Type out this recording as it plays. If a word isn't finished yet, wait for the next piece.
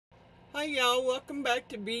Hi y'all, welcome back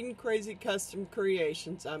to Being Crazy Custom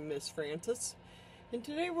Creations. I'm Miss Frances, and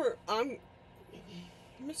today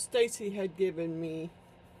Miss Stacy had given me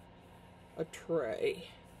a tray,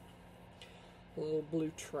 a little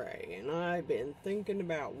blue tray, and I've been thinking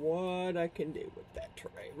about what I can do with that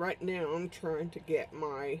tray. Right now I'm trying to get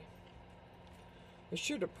I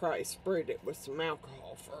should have probably sprayed it with some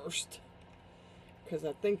alcohol first, because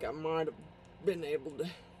I think I might have been able to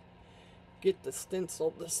get the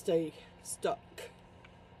stencil to stay stuck,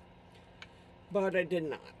 but I did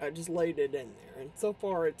not. I just laid it in there, and so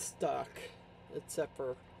far it's stuck except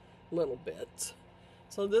for little bits.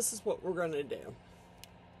 So this is what we're going to do.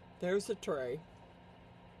 There's a tray.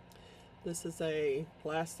 This is a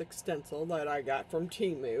plastic stencil that I got from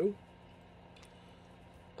Temu.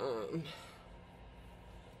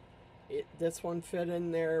 This one fit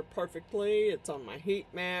in there perfectly. It's on my heat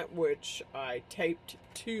mat, which I taped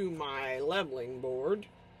to my leveling board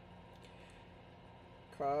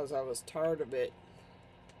because I was tired of it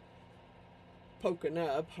poking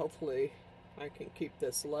up. Hopefully I can keep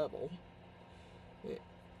this level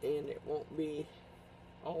and it won't be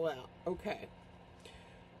all out. Okay,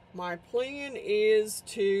 my plan is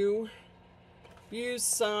to use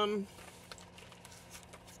some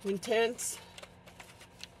intense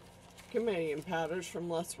Chameleon powders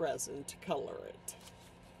from Resin to color it.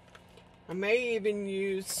 I may even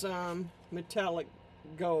use some metallic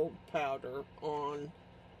gold powder on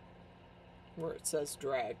where it says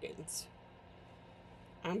dragons.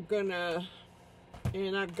 And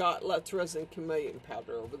I've got Resin Chameleon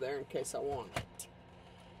powder over there in case I want it.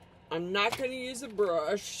 I'm not going to use a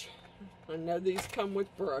brush. I know these come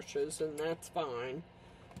with brushes and that's fine,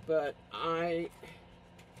 but I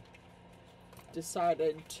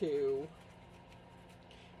decided to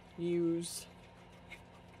use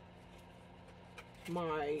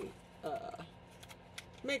my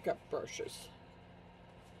makeup brushes,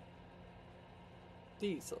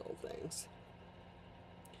 these little things,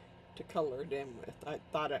 to color it in with. I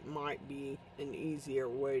thought it might be an easier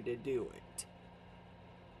way to do it.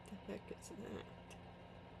 What the heck is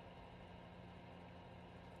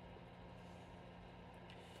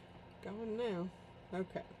that? Going now.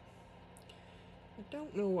 Okay. I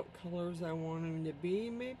don't know what colors I want him to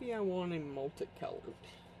be. Maybe I want him multicolored.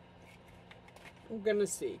 I'm gonna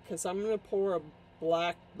see, because I'm gonna pour a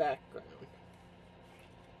black background.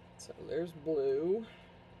 So there's blue.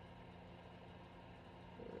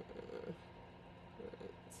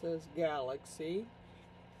 It says Galaxy.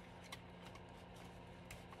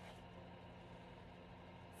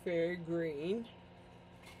 Fairy green.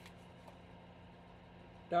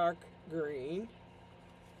 Dark green.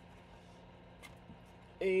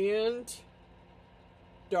 And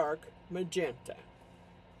dark magenta.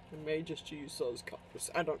 I may just use those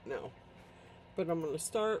colors. I don't know. But I'm going to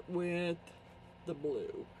start with the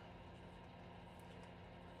blue.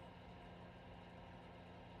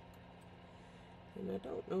 And I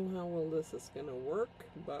don't know how well this is going to work,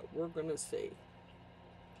 but we're going to see.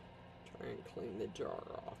 Try and clean the jar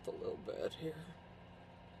off a little bit here.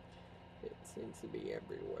 It seems to be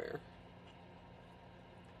everywhere.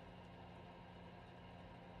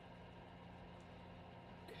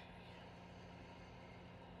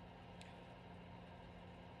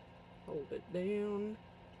 Hold it down,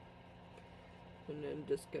 and then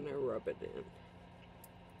just gonna rub it in.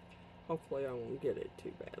 Hopefully I won't get it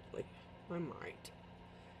too badly. I might.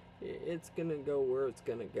 It's gonna go where it's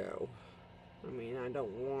gonna go. I mean, I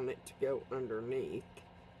don't want it to go underneath,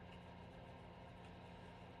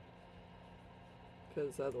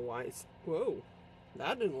 because otherwise, whoa,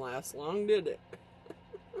 that didn't last long, did it?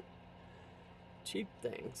 Cheap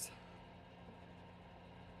things.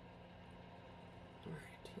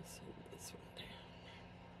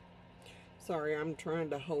 Sorry, I'm trying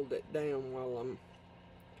to hold it down while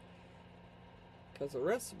because the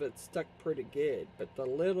rest of it's stuck pretty good, but the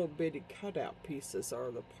little bitty cutout pieces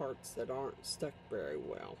are the parts that aren't stuck very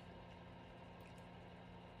well.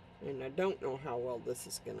 And I don't know how well this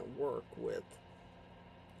is going to work with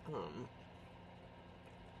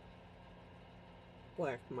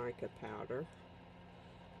black mica powder,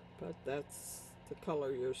 but that's the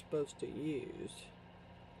color you're supposed to use.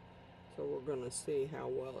 So we're going to see how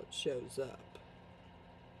well it shows up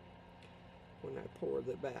when I pour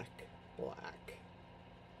the back black.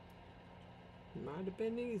 It might have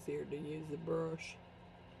been easier to use a brush.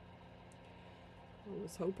 I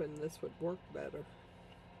was hoping this would work better.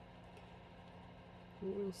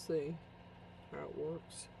 We'll see how it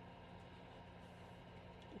works.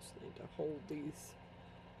 Just need to hold these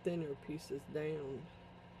thinner pieces down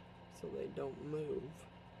so they don't move.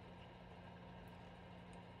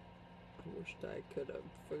 I wished I could have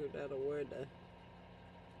figured out a way to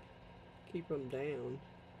keep them down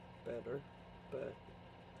better, but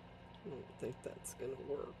I don't think that's going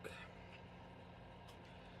to work.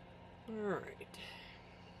 Alright.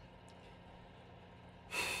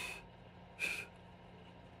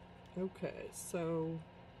 Okay, so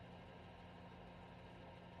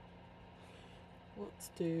let's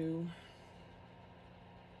do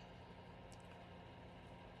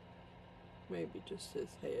maybe just his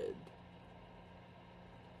head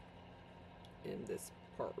and this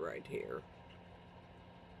part right here.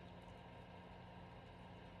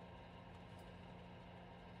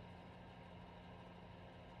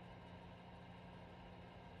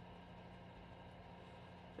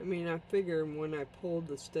 I mean, I figure when I pull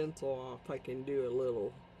the stencil off, I can do a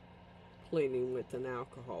little cleaning with an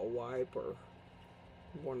alcohol wipe or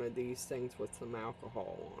one of these things with some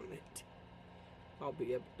alcohol on it. I'll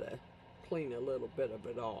be able to clean a little bit of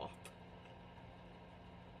it off.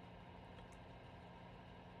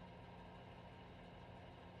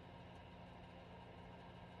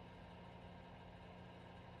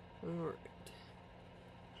 Alright.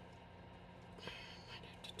 I might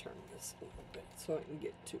have to turn this a little bit so I can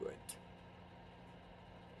get to it.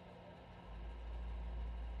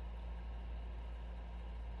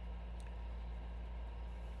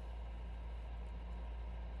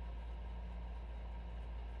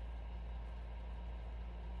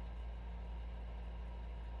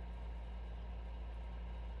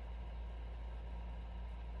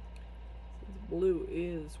 Blue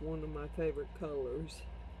is one of my favorite colors.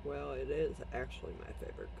 Well, it is actually my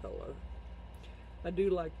favorite color. I do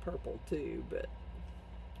like purple too, but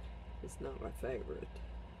it's not my favorite.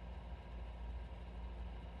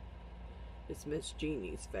 It's Miss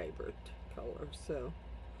Jeannie's favorite color, so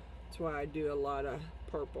that's why I do a lot of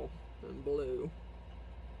purple and blue,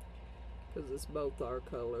 because it's both our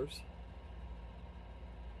colors.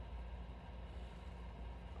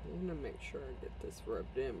 I want to make sure I get this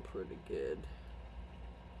rubbed in pretty good.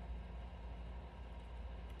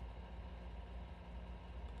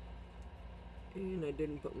 And I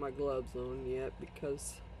didn't put my gloves on yet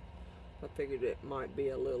because I figured it might be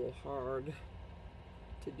a little hard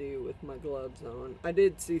to do with my gloves on. I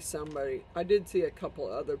did see a couple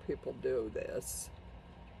other people do this.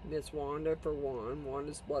 Miss Wanda, for one,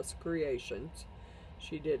 Wanda's Blessed Creations.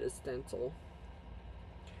 She did a stencil.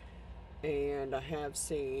 And I have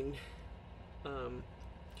seen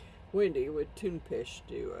Wendy with Toonfish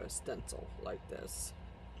do a stencil like this.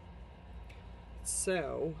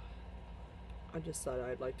 So I just thought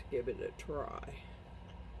I'd like to give it a try.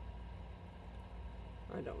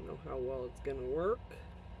 I don't know how well it's going to work,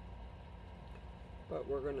 but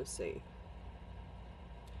we're going to see.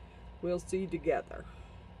 We'll see together.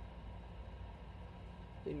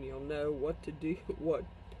 And you'll know what to do, what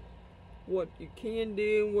you can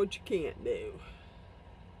do and what you can't do.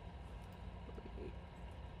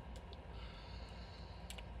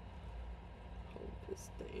 Hold this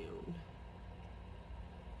down.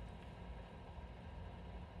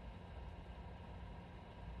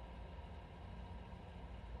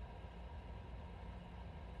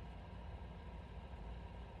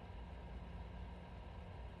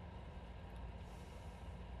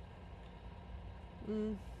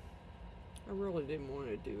 I really didn't want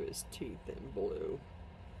to do his teeth in blue.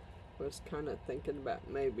 I was kind of thinking about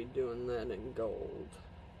maybe doing that in gold.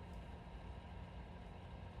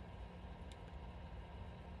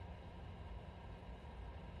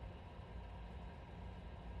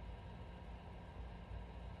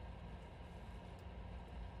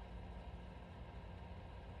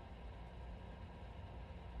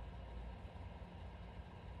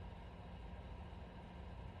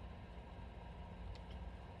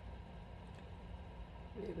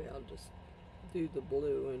 Maybe I'll just do the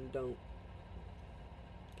blue and don't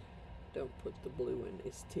put the blue in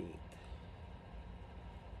his teeth.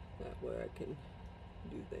 That way I can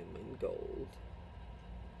do them in gold.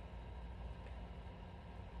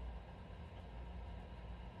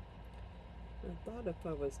 I thought if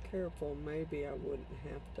I was careful, maybe I wouldn't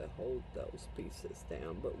have to hold those pieces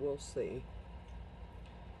down, but we'll see.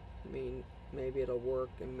 I mean, maybe it'll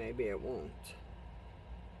work and maybe it won't.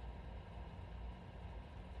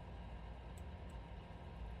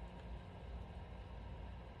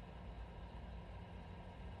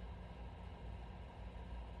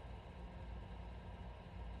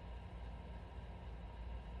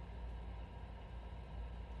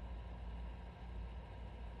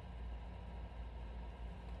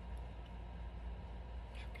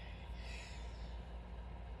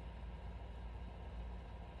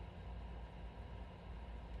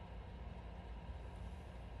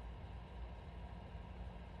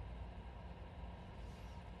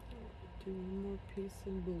 do one more piece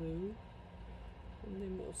in blue, and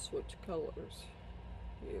then we'll switch colors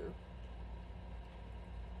here.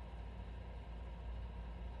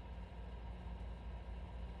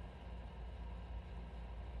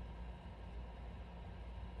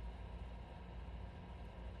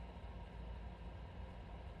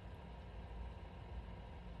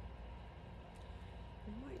 I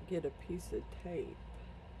might get a piece of tape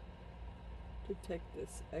to take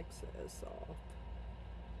this excess off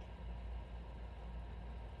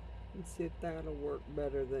and see if that'll work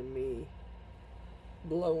better than me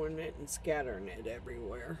blowing it and scattering it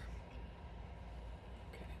everywhere.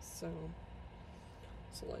 Okay, so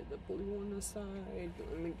let's lay the blue on the side.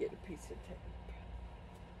 Let me get a piece of tape.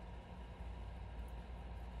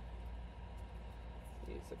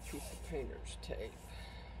 Use a piece of painter's tape.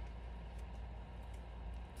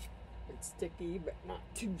 It's sticky, but not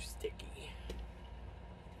too sticky.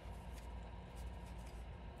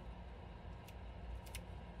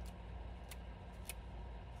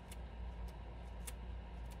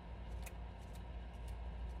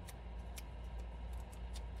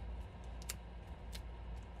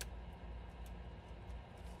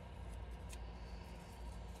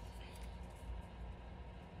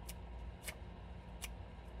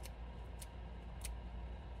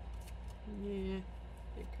 Yeah,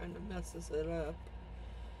 it kind of messes it up,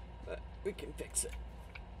 but we can fix it.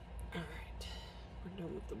 Alright, we're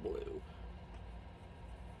done with the blue.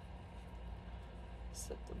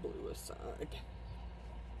 Set the blue aside.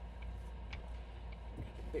 Got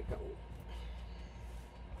a big old.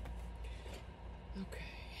 Okay,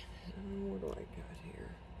 what do I got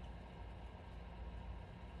here?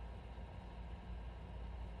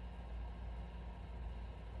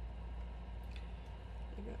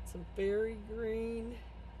 I got some fairy green,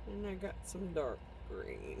 and I got some dark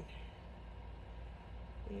green.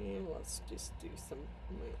 And let's just do some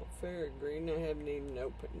fairy green. I haven't even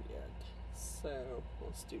opened yet, so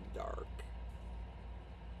let's do dark.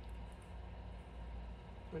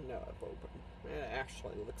 I know I've opened. It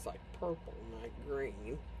actually looks like purple, not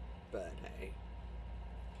green, but hey.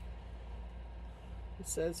 It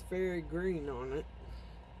says fairy green on it.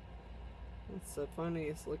 It's the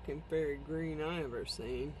funniest looking fairy green I ever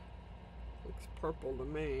seen. Looks purple to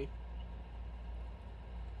me.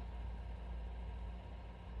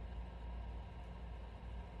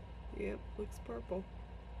 Yep, looks purple.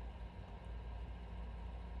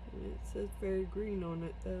 And it says fairy green on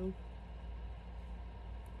it though.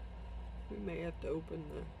 We may have to open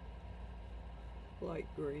the light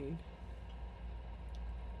green.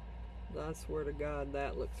 I swear to God,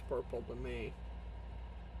 that looks purple to me.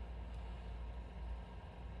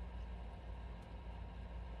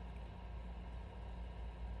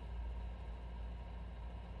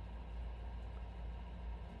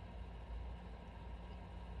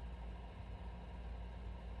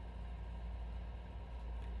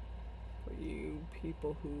 For you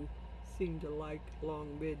people who seem to like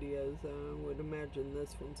long videos, I would imagine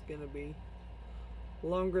this one's gonna be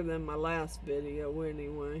longer than my last video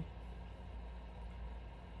anyway,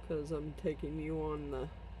 because I'm taking you on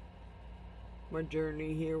my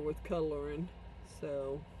journey here with coloring,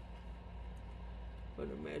 so I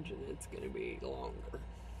would imagine it's gonna be longer.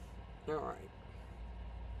 Alright,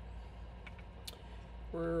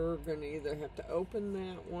 we're gonna either have to open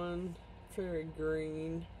that one, fairy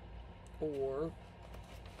green, or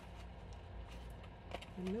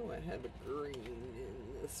I know I have a green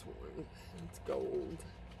in this one. It's gold.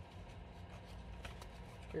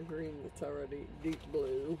 A green that's already deep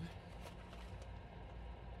blue.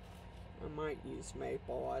 I might use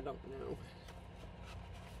maple, I don't know.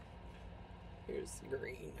 Here's the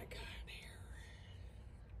green I got here.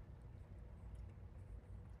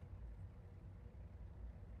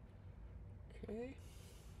 Okay.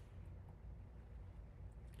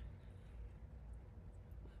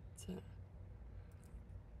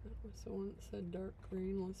 That was the one that said dark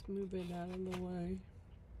green. Let's move it out of the way.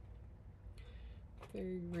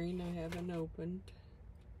 Fairy green I haven't opened.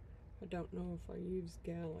 I don't know if I use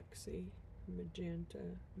Galaxy,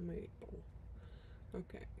 magenta, maple.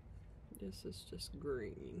 Okay, this is just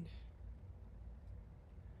green.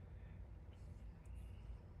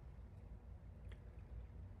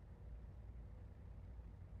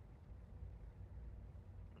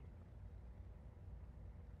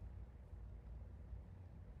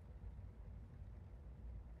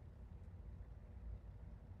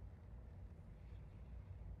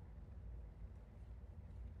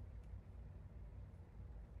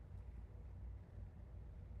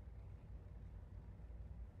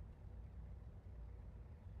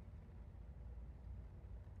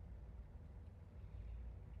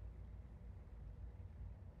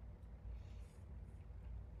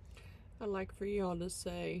 I'd like for y'all to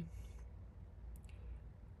say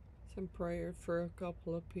some prayers for a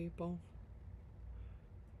couple of people.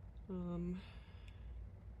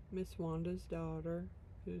 Miss Wanda's daughter,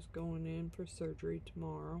 who's going in for surgery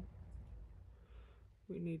tomorrow.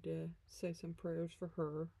 We need to say some prayers for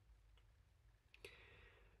her.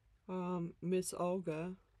 Miss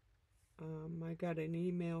Olga, I got an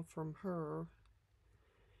email from her.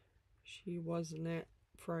 She wasn't at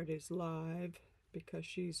Friday's Live because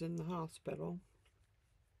she's in the hospital.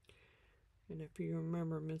 And if you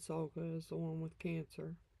remember, Miss Olga is the one with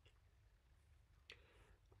cancer.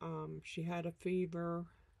 She had a fever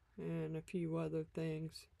and a few other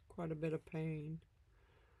things, quite a bit of pain.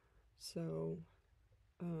 So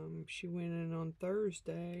she went in on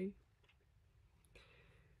Thursday,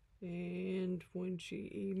 and when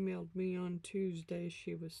she emailed me on Tuesday,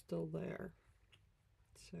 she was still there.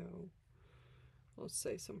 So let's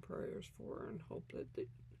say some prayers for her and hope that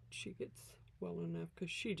she gets well enough,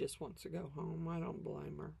 because she just wants to go home. I don't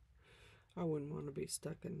blame her. I wouldn't want to be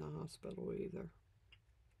stuck in the hospital either.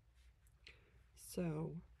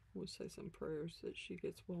 So we'll say some prayers that she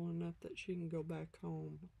gets well enough that she can go back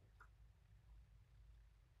home.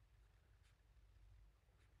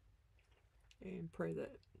 And pray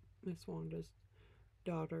that Miss Wanda's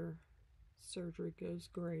daughter surgery goes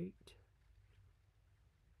great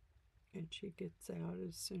and she gets out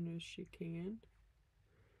as soon as she can,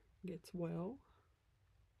 gets well.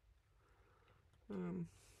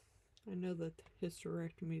 I know that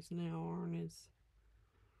hysterectomies now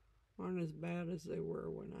aren't as bad as they were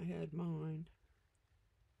when I had mine.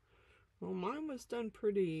 Well, mine was done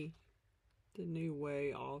pretty the new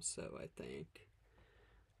way also, I think.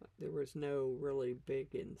 There was no really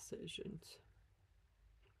big incisions.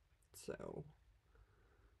 So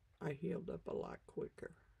I healed up a lot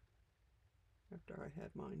quicker after I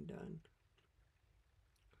had mine done.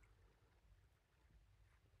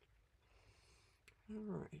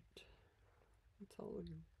 Alright. I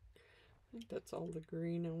think that's all the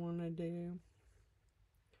green I want to do.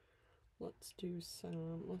 Let's do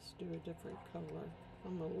a different color.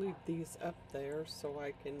 I'm going to leave these up there so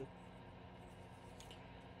I can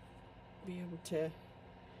be able to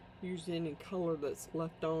use any color that's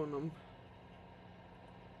left on them.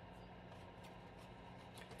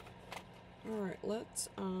 Alright, let's,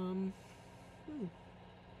 I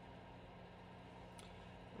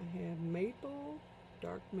have maple,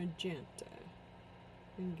 dark magenta,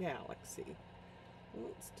 and galaxy.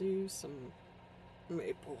 Let's do some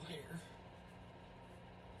maple here.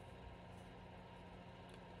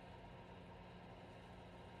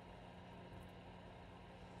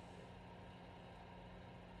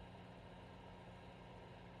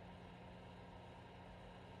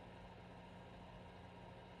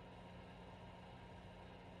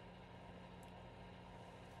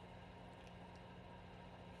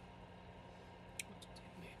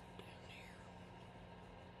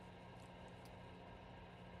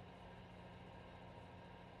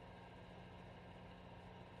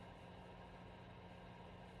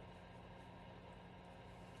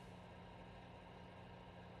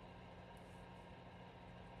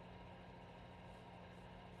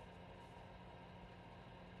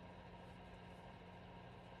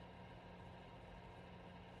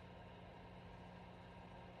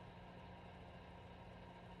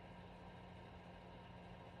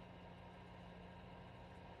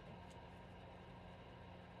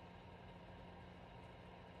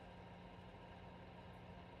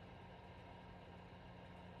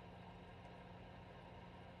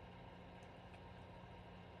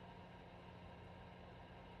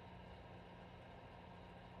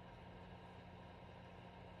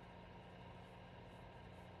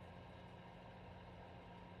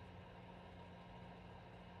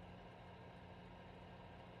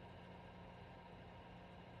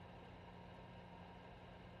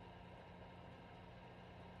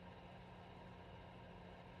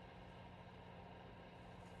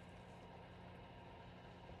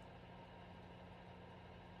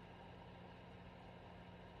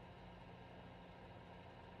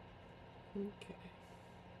 Okay.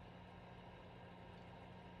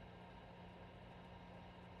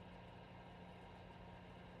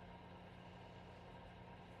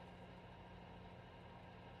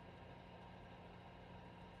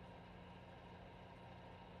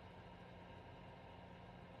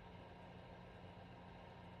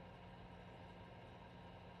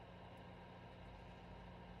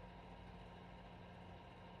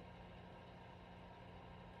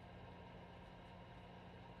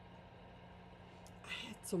 I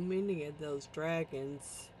had so many of those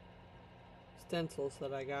dragons stencils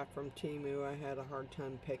that I got from Temu, I had a hard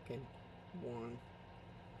time picking one.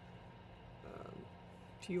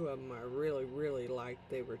 Few of them I really liked.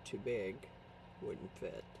 They were too big, wouldn't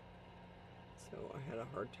fit. So I had a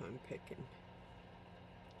hard time picking.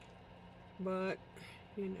 But,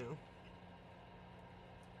 you know,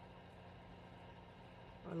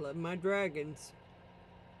 I love my dragons.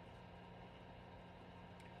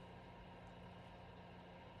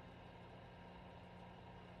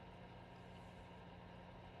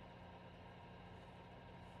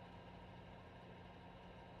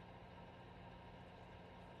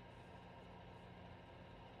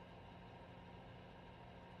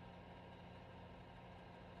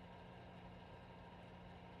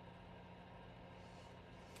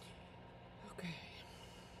 Okay.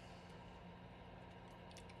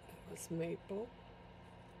 That was maple.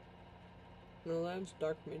 No, that's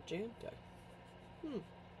dark magenta.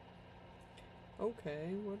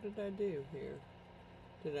 Okay, what did I do here?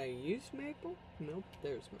 Did I use maple? Nope,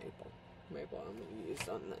 there's maple. Maple I'm going to use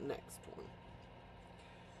on the next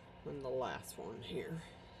one. On the last one here.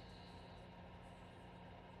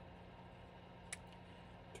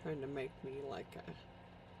 Trying to make me like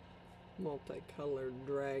a multicolored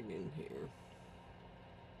dragon here.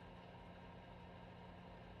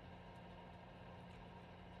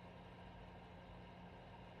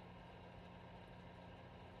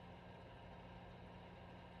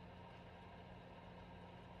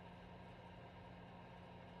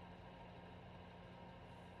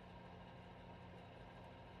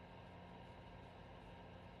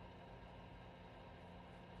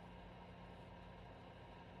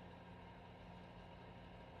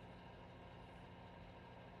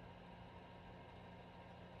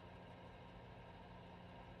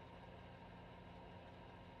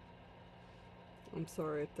 I'm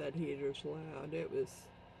sorry if that heater's loud. It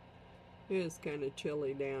was kind of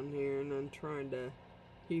chilly down here, and I'm trying to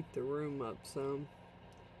heat the room up some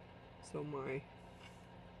so my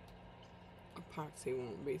epoxy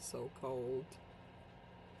won't be so cold.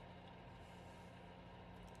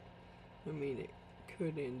 I mean, it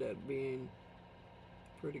could end up being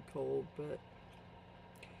pretty cold, but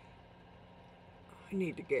I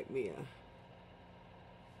need to get me a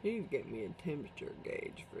temperature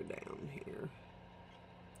gauge for down here.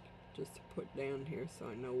 Just to put down here so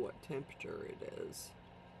I know what temperature it is.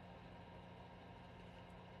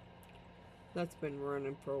 That's been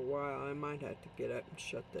running for a while. I might have to get up and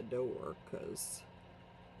shut the door, because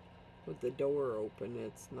with the door open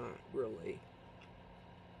it's not really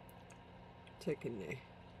taking the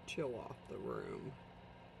chill off the room.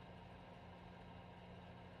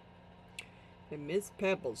 And Miss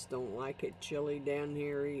Pebbles don't like it chilly down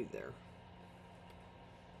here either.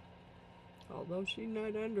 Although she's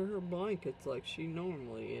not under her blankets like she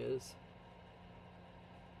normally is.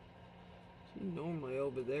 She's normally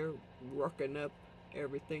over there rucking up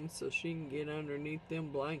everything so she can get underneath them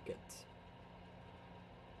blankets.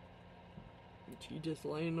 She's just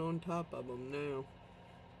laying on top of them now.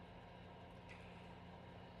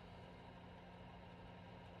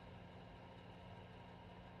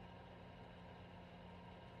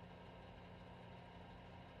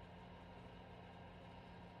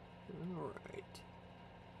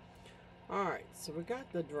 Alright, so we got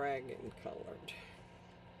the dragon colored.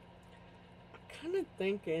 I'm kind of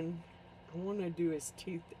thinking I want to do his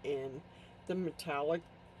teeth in the metallic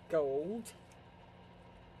gold.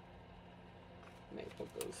 Maple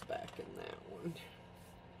goes back in that one.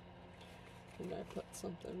 Did I put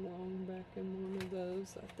something wrong back in one of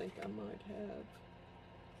those? I think I might have.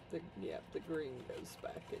 The green goes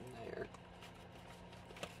back in there.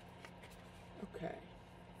 Okay.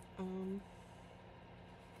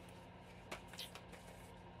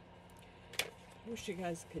 I wish you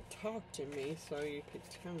guys could talk to me so you could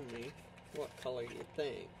tell me what color you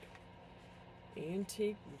think.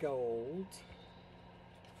 Antique gold,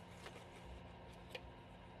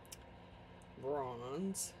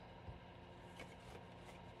 bronze,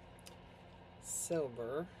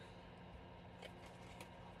 silver,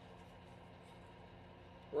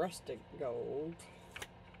 rustic gold,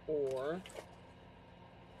 or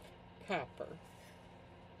copper.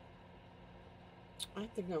 I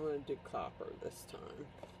think I'm going to do copper this time.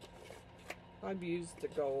 I've used the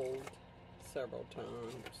gold several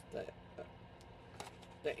times,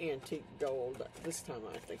 the antique gold. This time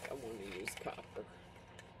I think I want to use copper.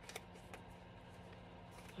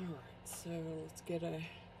 Alright, so let's get I'm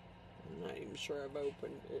not even sure I've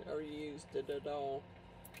opened it or used it at all.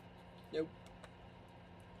 Nope.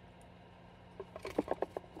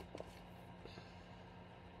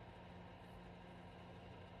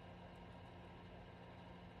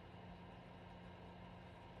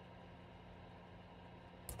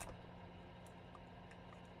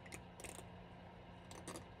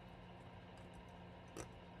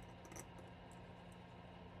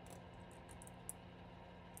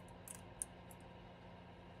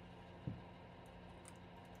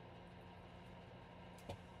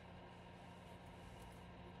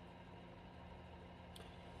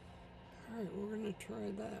 Alright, we're going to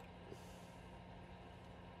try that.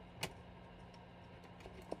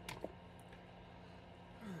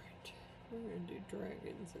 Alright, we're going to do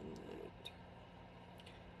dragons in that.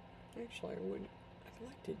 Actually, I'd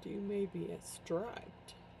like to do maybe a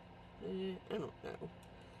striped. I don't know.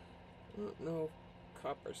 I don't know if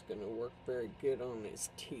copper's going to work very good on his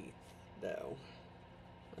teeth, though.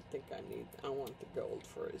 I think I want the gold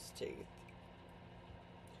for his teeth.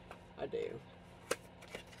 I do.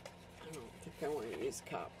 I don't think I want to use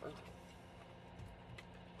copper.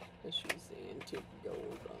 Let's use the antique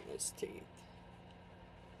gold on his teeth.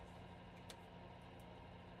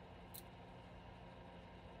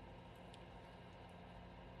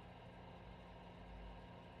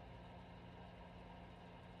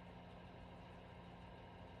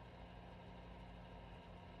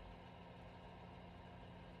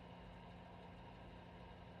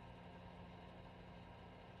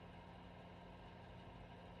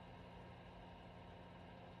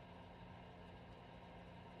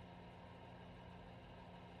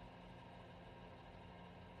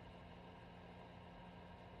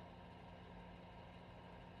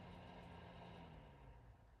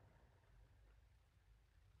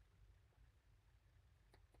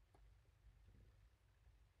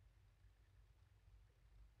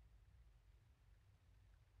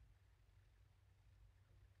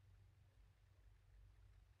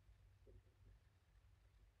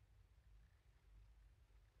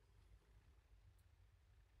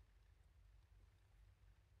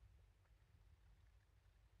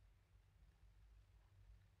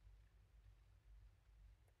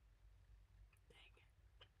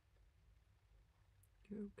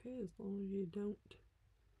 Okay, as long as you don't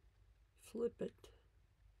flip it.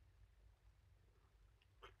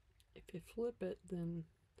 If you flip it, then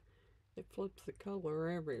it flips the color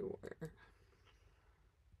everywhere.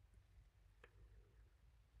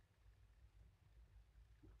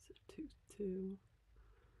 It's a tooth too.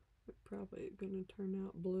 It's probably going to turn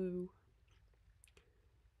out blue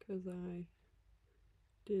because I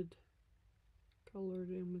did color it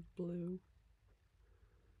in with blue.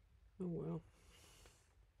 Oh well.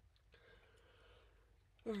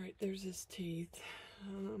 Alright, there's his teeth.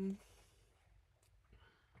 Now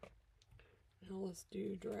let's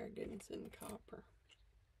do dragons in copper.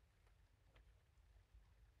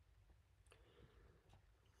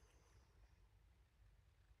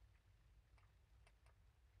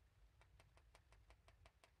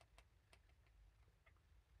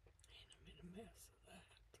 And I made a mess of that.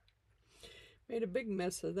 Made a big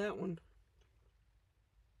mess of that one.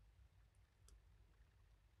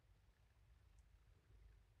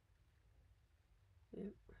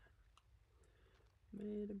 Yep.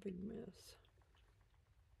 Made a big mess.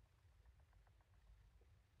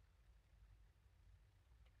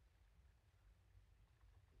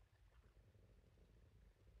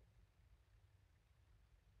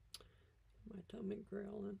 My tummy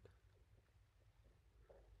growling.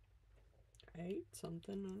 I ate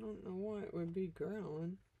something. I don't know why it would be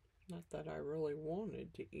growling. Not that I really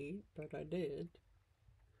wanted to eat, but I did.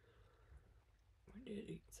 I did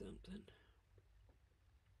eat something.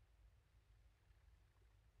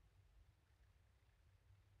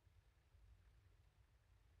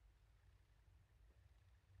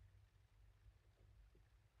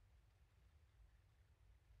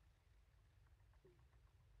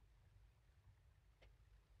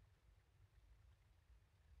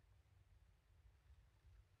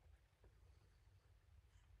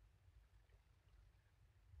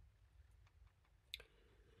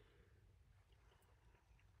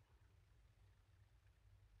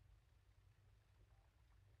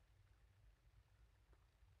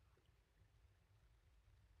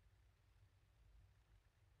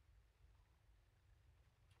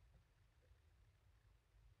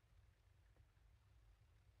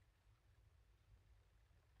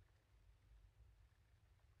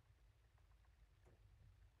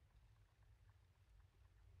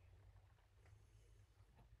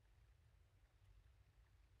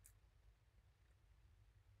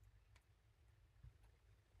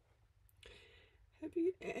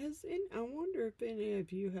 I wonder if any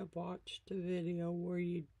of you have watched a video where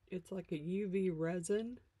it's like a UV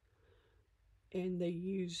resin and they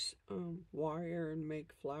use wire and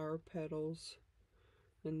make flower petals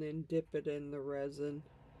and then dip it in the resin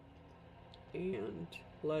and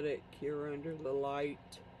let it cure under the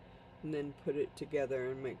light and then put it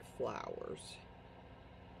together and make flowers.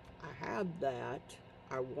 I have that.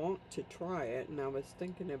 I want to try it, and I was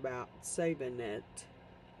thinking about saving it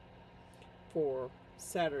for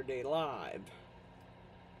Saturday Live.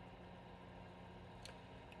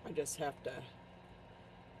 I just have to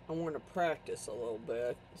I want to practice a little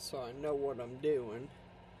bit so I know what I'm doing.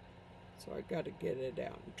 So I got to get it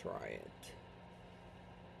out and try it.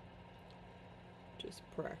 Just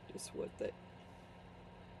practice with it.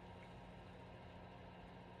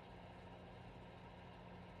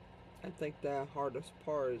 I think the hardest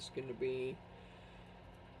part is going to be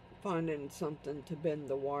finding something to bend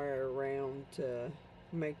the wire around to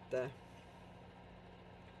make the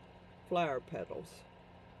flower petals.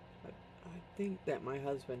 I think that my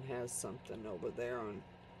husband has something over there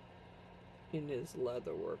in his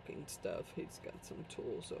leather working stuff. He's got some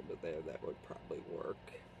tools over there that would probably work.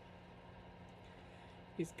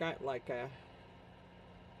 He's got like a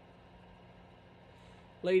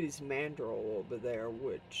lady's mandrel over there,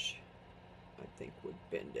 which I think would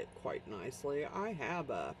bend it quite nicely. I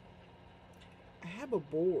have a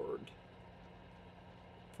board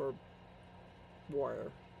for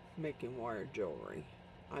making wire jewelry.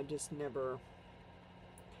 I just never,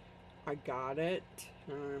 I got it.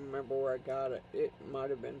 I don't remember where I got it. It might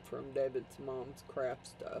have been from David's mom's craft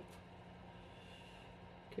stuff,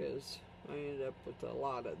 because I ended up with a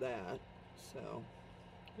lot of that, so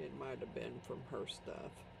it might have been from her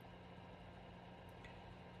stuff.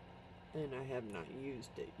 And I have not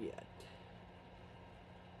used it yet.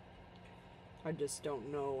 I just don't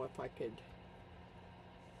know if I could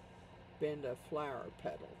bend a flower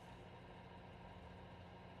petal.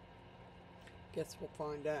 Guess we'll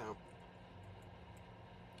find out.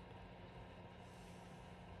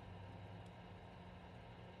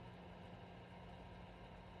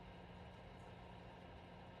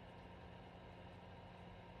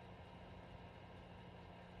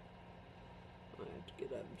 I have to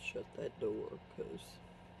get up and shut that door because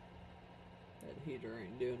that heater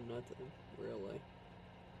ain't doing nothing, really,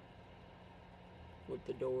 with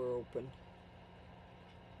the door open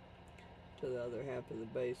to the other half of the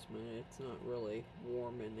basement. It's not really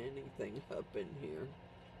warming anything up in here.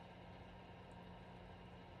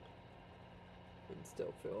 I can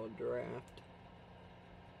still feel a draft.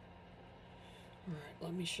 Alright,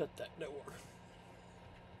 let me shut that door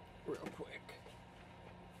real quick.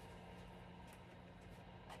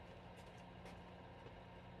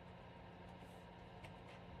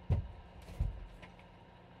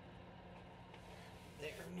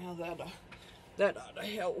 There, now that ought to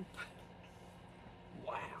help.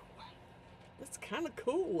 Wow, that's kind of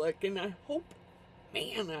cool looking. I hope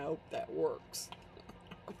that works.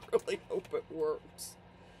 I really hope it works,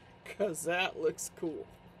 because that looks cool.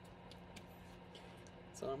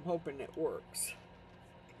 So I'm hoping it works.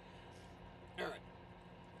 Alright,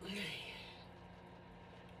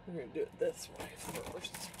 we're going to do it this way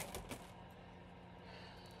first.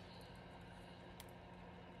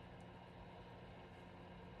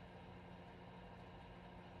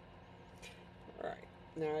 Alright,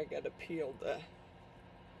 now I got to peel the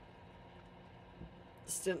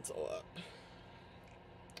stencil up.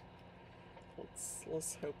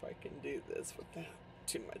 Let's hope I can do this without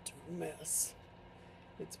too much of a mess.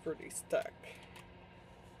 It's pretty stuck.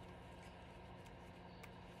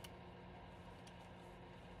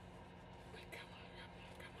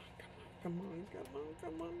 Come on.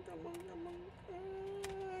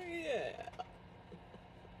 Yeah.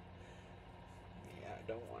 Yeah, I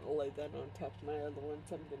don't want to lay that on top of my other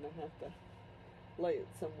ones. I'm going to have to lay it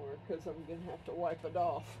somewhere because I'm going to have to wipe it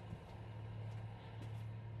off.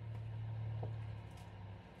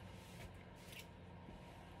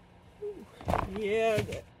 Ooh. Yeah,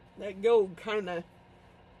 that gold kind of,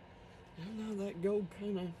 I don't know, that gold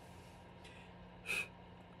kind of,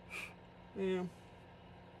 yeah.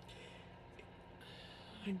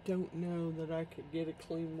 I don't know that I could get a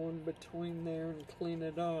clean one between there and clean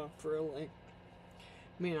it off, really.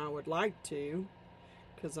 I mean, I would like to,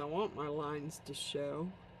 because I want my lines to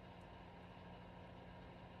show.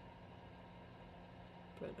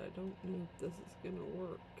 But I don't know if this is going to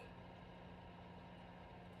work.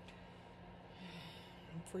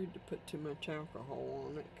 I'm afraid to put too much alcohol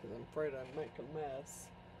on it, because I'm afraid I'd make a mess.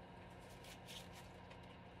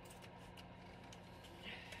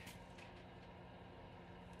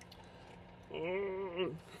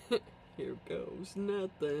 Here goes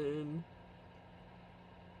nothing.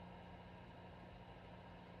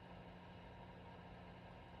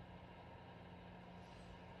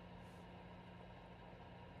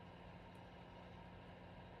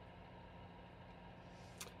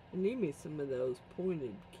 I need me some of those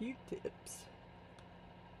pointed Q-tips.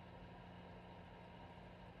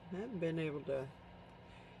 I haven't been able to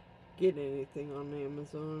get anything on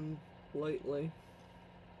Amazon lately,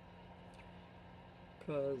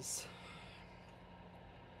 because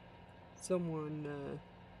someone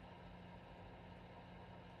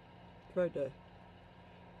tried to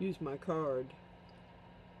use my card.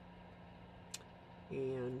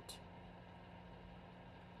 And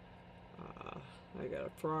I got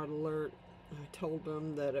a fraud alert. I told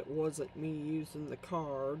them that it wasn't me using the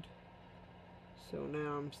card. So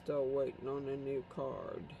now I'm still waiting on a new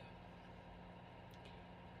card.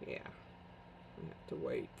 Yeah, I have to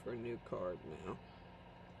wait for a new card now.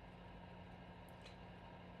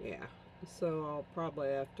 Yeah, so I'll probably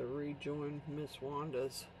have to rejoin Miss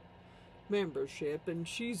Wanda's membership, and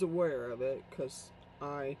she's aware of it because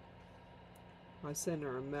I sent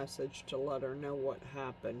her a message to let her know what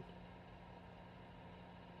happened.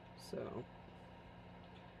 So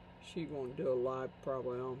she won't do a live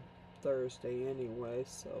probably on Thursday anyway,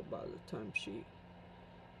 so by the time she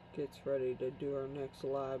gets ready to do her next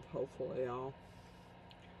live, hopefully I'll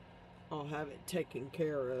have it taken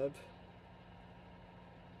care of.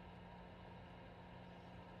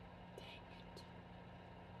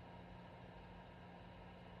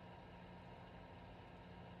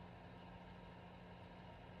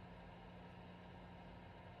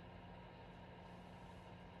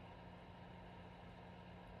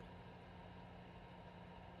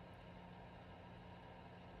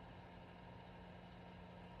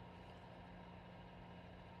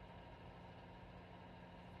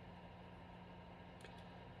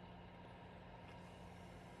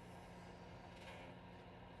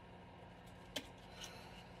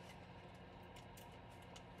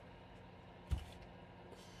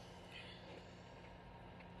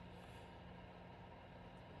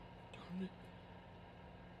 Darn it.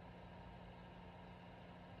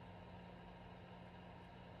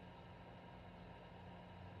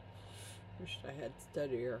 Wish I had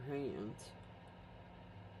steadier hands.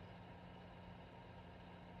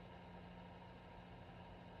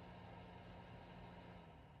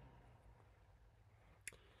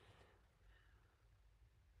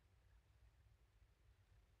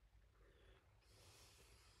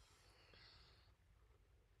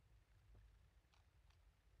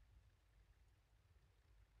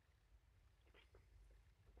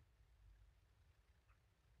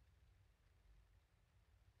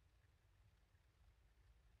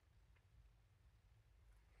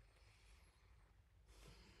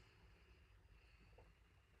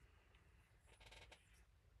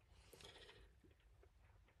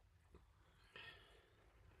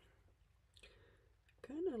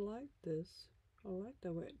 Kind of like this. I like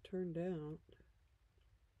the way it turned out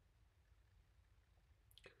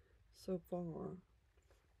so far.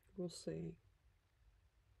 We'll see.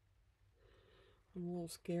 I'm a little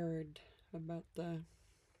scared about I'm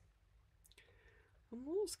a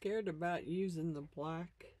little scared about using the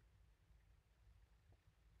black.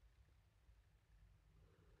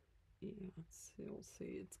 Yeah, we'll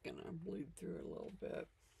see. It's gonna bleed through a little bit.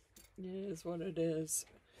 It is what it is.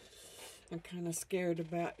 I'm kind of scared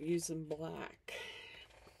about using black.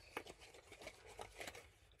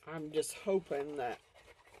 I'm just hoping that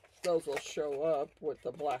those will show up with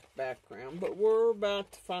the black background, but we're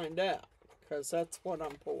about to find out because that's what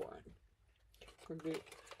I'm pouring.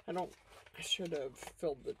 I should have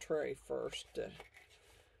filled the tray first to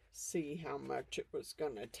see how much it was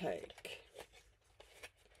going to take.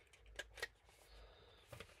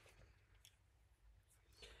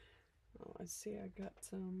 Oh, I see I got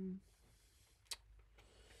some.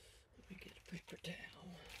 Let me get a paper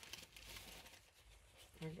towel.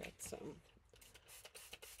 I got some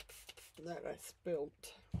that I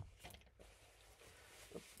spilt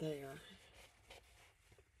up there.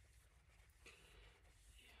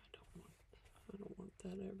 Yeah, I don't want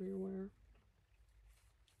that everywhere.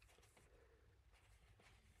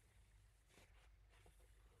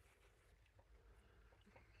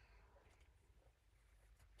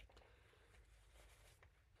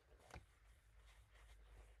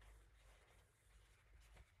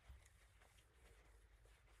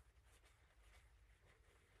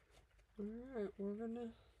 Alright,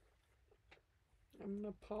 I'm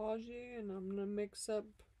gonna pause you and I'm gonna mix up.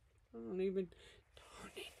 Darn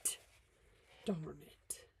it. Darn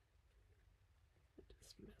it. I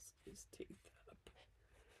just messed his teeth up.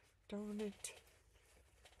 Darn it.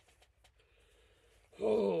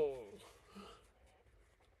 Oh.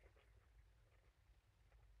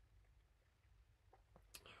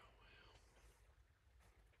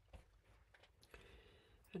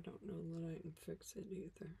 I don't know that I can fix it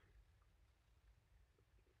either.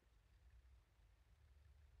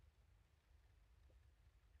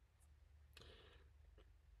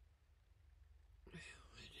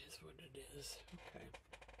 It is what it is. Okay.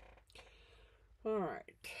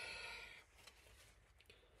 Alright.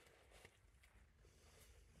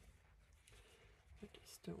 I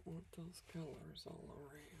just don't want those colors all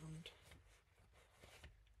around.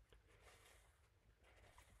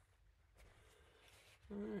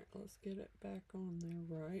 let's get it back on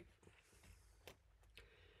there right.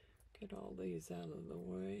 Get all these out of the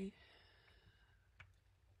way.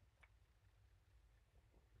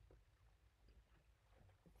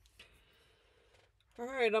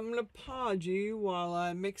 Alright, I'm going to pause you while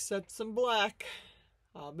I mix up some black.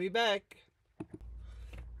 I'll be back.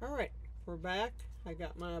 Alright, we're back. I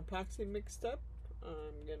got my epoxy mixed up.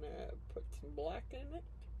 I'm going to put some black in it.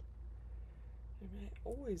 And I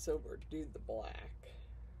always overdo the black.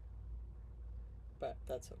 But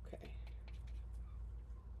that's okay.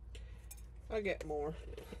 I'll get more.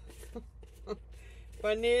 If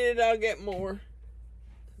I need it, I'll get more.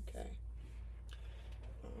 Okay.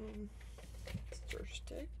 Stir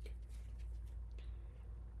stick.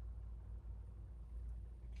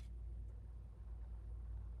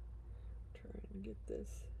 Try and get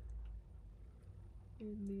this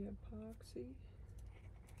in the epoxy.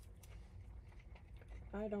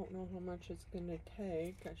 I don't know how much it's going to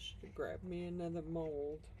take. I should have grabbed me another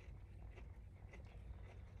mold.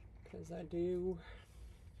 Because I did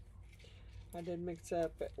mix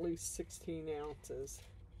up at least 16 ounces.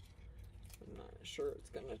 I'm not sure it's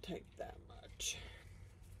going to take that much.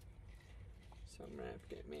 So I'm going to have to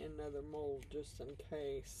get me another mold just in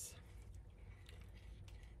case.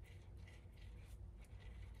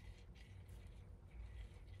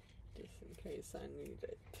 Just in case I need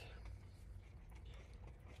it.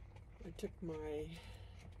 I took my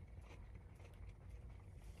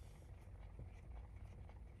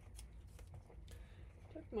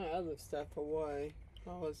other stuff away.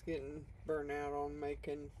 I was getting burnt out on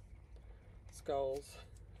making skulls.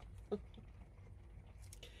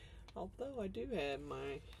 Although I do have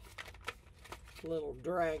my little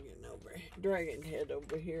dragon head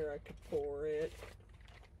over here. I could pour it.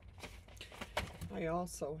 I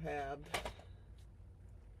also have,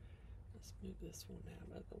 let's move this one out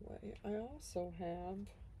of the way. I also have,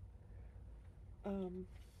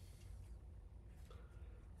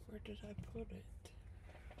 where did I put it?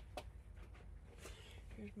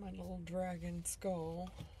 Here's my little dragon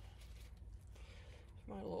skull.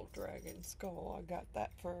 My little dragon skull. I got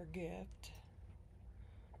that for a gift.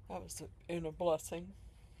 That was in a blessing.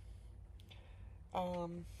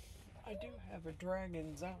 I do have a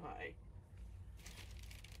dragon's eye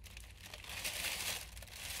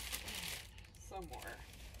somewhere.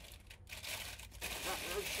 Not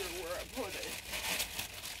real sure where I put it.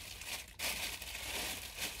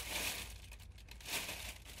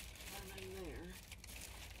 Not in there.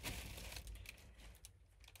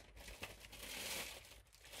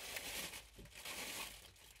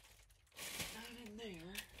 Not in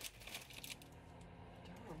there.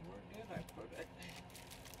 Darn, where did I put it?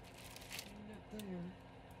 Not there.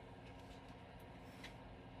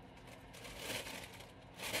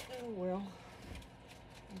 Oh well.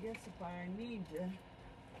 I guess if I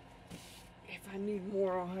need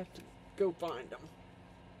more, I'll have to go find them.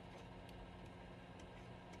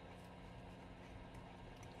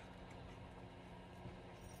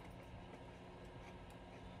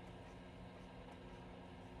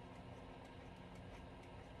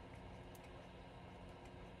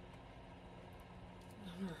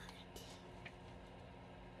 All right.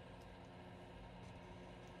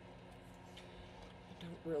 I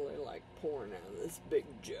don't really like pouring out of this big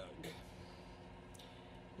jug.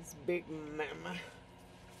 This big mama.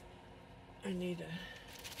 I need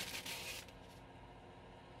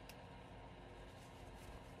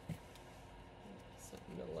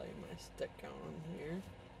something to lay my stick on here.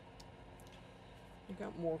 I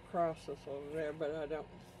got more crosses over there, but I don't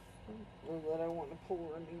know that I want to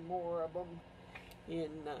pour any more of them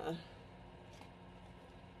in. I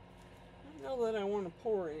don't know that I want to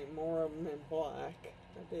pour any more of them in black.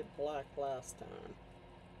 I did black last time.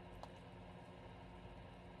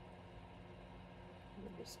 I'm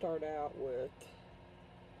going to start out with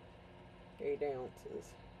 8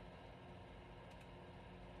 ounces.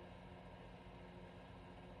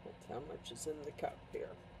 That's how much is in the cup here.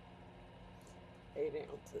 8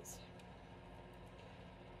 ounces.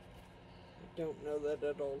 I don't know that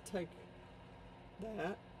it'll take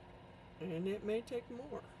that, and it may take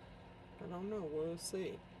more. I don't know. We'll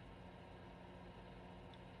see.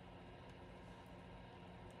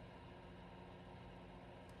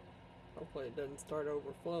 Hopefully it doesn't start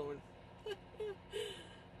overflowing.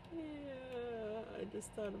 Yeah, I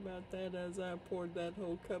just thought about that as I poured that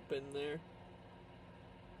whole cup in there.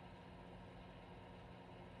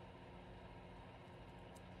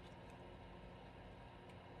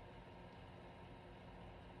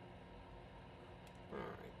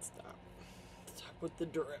 Alright, stop. Stop with the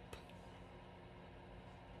drip.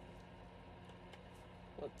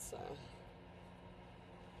 Let's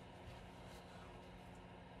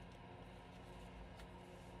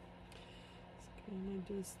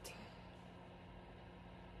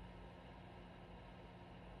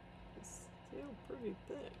It's still pretty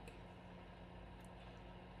thick.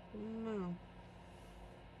 I don't know.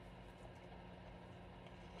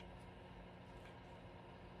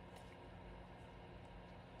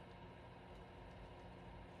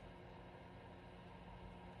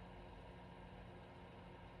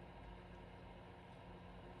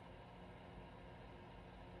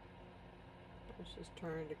 I was just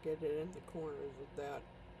trying to get it in the corners without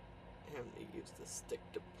having to use the stick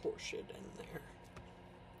to push it in there.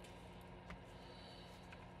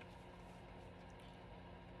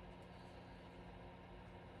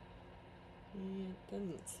 Yeah, it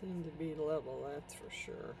doesn't seem to be level, that's for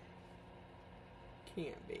sure.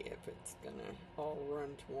 Can't be if it's gonna all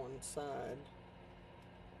run to one side.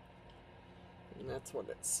 And that's what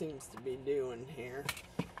it seems to be doing here.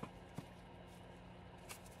 I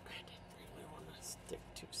didn't really want to stick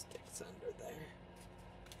 2 sticks under there.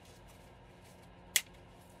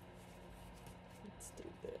 Let's do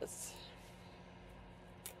this.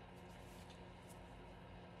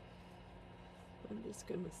 I'm just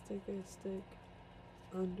going to stick a stick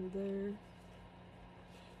under there.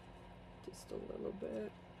 Just a little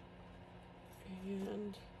bit.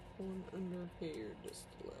 And one under here just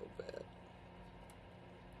a little bit.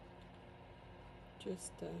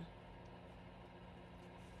 Just to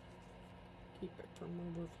keep it from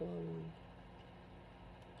overflowing.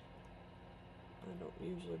 I don't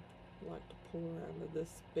usually like to pour out of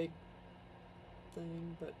this big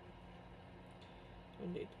thing, but I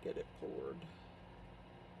need to get it poured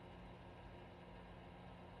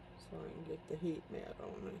so I can get the heat mat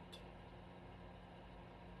on it.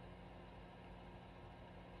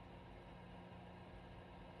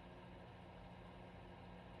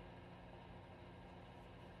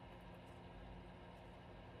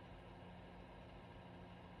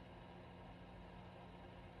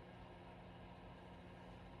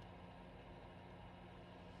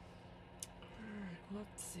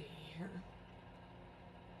 Let's see here.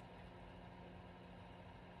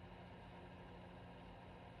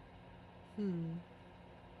 I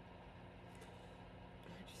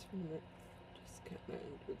just want it just kind of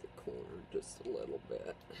under the corner just a little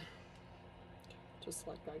bit. Just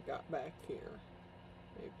like I got back here.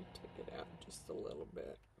 Maybe take it out just a little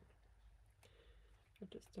bit. I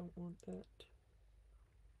just don't want that.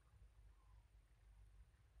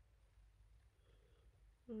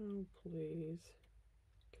 Oh, please.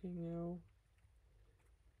 Kingo.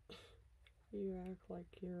 You act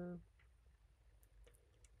like you're...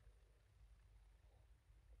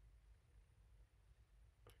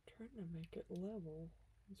 I'm trying to make it level.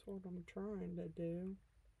 That's what I'm trying to do.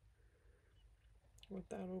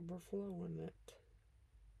 Without overflowing it.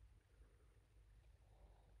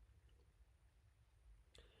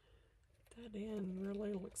 That end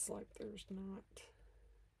really looks like there's not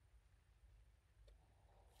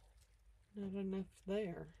enough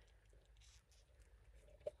there.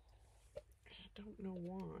 I don't know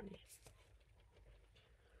why.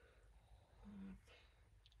 Darn it.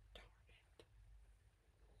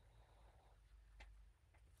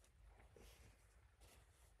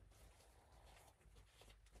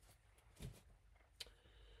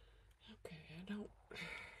 Okay, I don't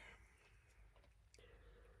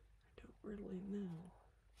really know.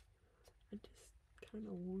 I just kind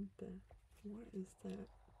of want the... What is that?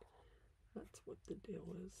 That's what the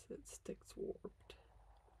deal is. It sticks warped.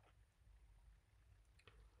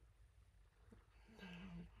 No.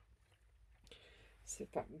 See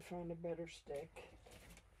if I can find a better stick.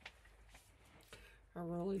 I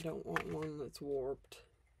really don't want one that's warped,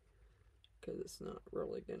 because it's not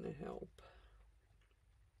really going to help.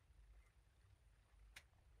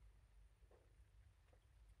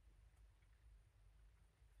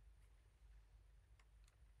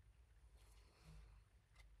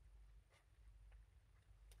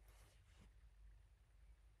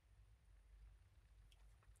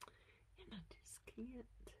 And I just can't.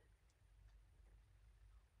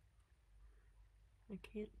 I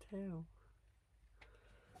can't tell.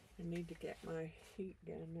 I need to get my heat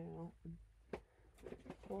gun out and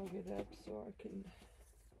plug it up so I can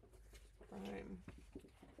prime.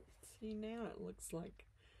 See, now it looks like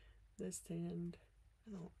this end.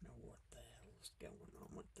 I don't know what the hell is going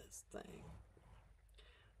on with this thing.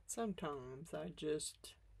 Sometimes I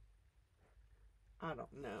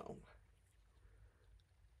don't know.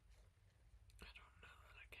 I don't know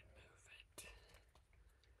that I can move it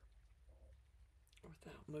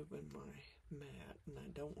without moving my mat, and I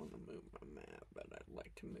don't want to move my mat, but I'd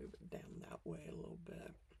like to move it down that way a little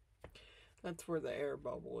bit. That's where the air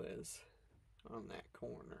bubble is, on that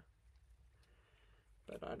corner.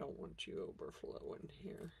 but I don't want you overflowing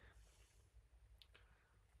here.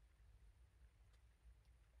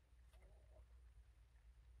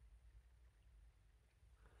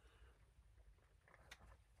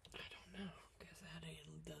 I don't know, because that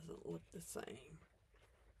end doesn't look the same.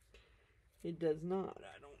 It does not.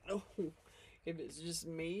 I don't know if it's just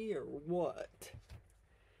me or what,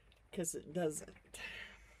 because it doesn't.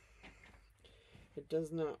 It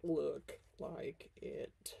does not look like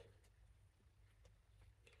it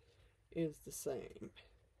is the same.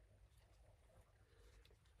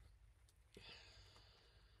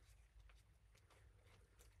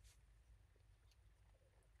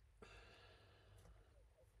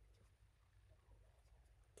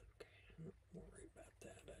 Okay, don't worry about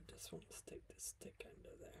that. I just want to stick this stick under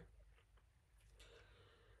there.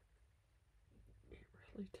 It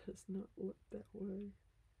really does not look that way.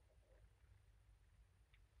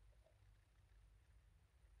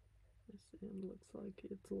 This end looks like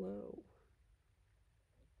it's low.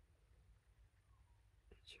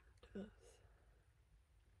 It sure does.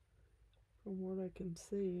 From what I can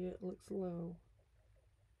see, it looks low.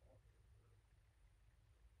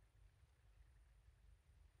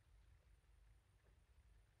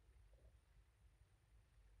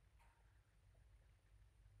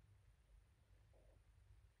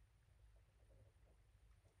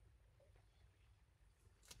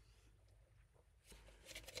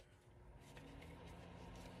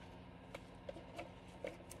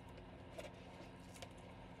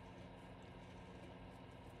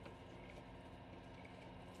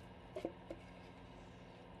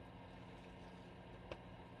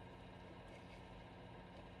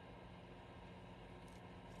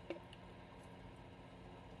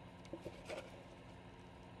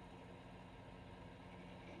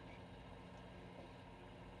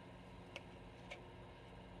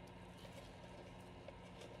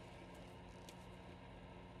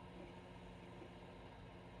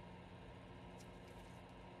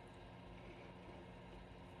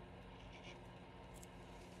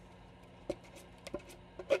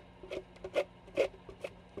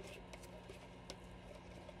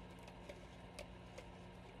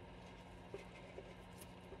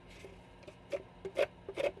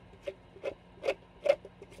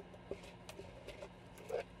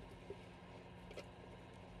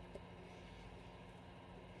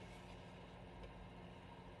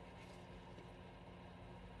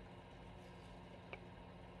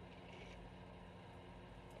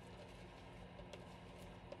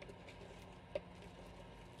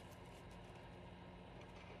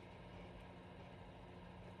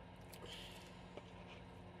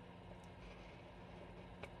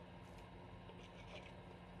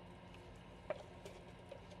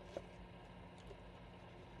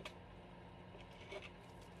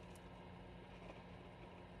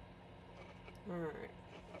 Alright,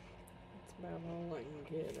 that's about all I can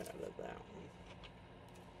get out of that one.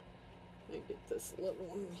 Let me get this little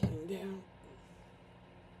one cleaned out.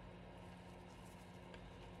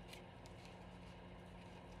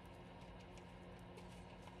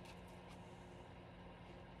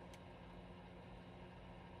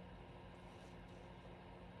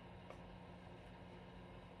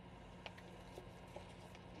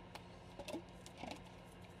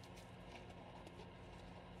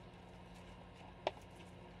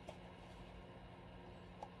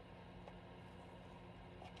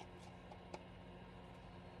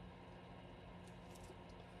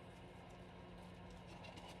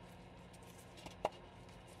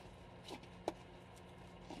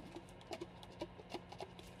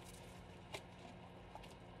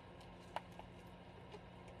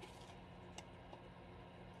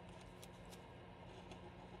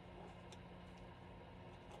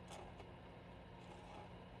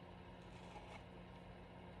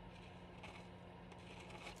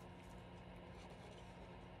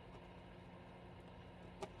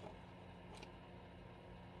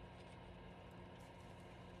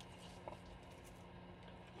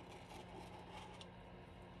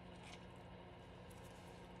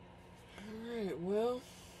 Alright, well,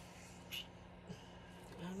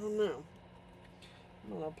 I don't know.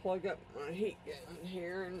 I'm gonna plug up my heat gun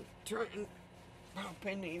here and try and pop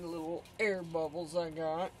any little air bubbles I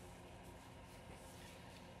got.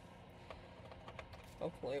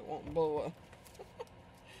 Hopefully it won't blow up.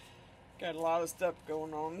 Got a lot of stuff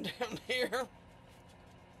going on down here.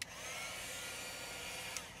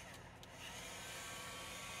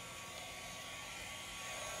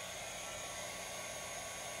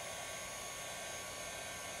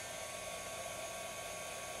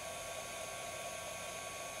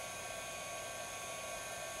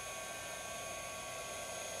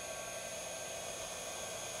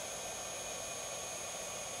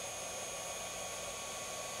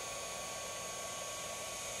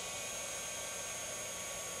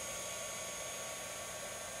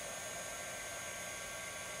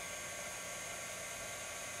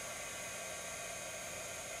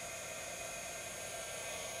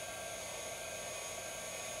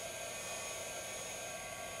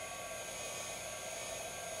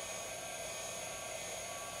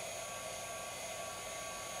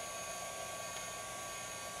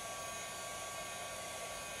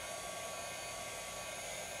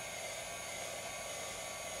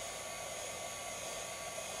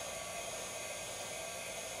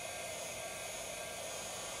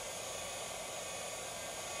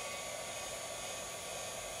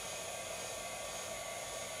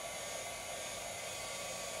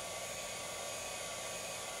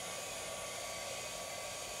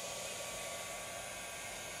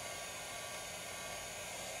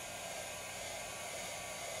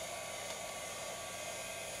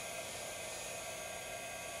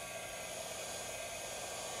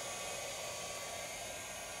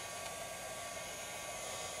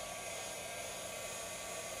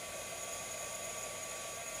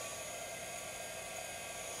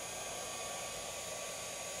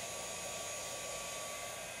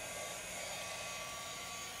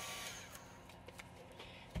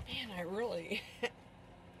 I really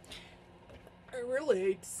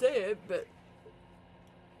hate to say it, but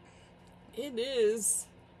it is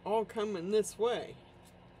all coming this way.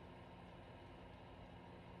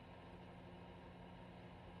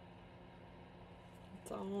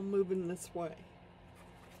 It's all moving this way.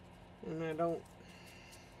 And I don't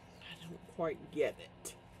quite get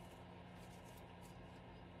it.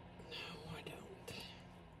 No, I don't.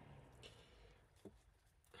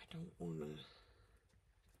 I don't want to.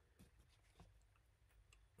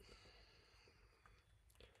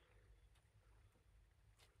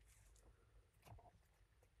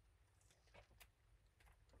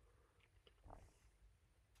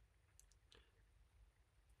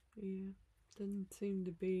 Yeah, doesn't seem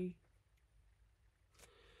to be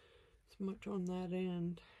as much on that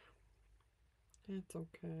end. That's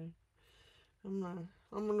okay. I'm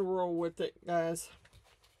gonna roll with it, guys.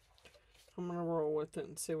 I'm gonna roll with it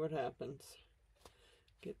and see what happens.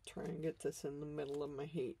 Try and get this in the middle of my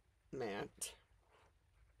heat mat.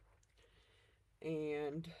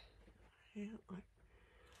 And yeah,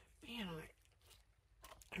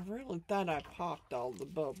 I really thought I popped all the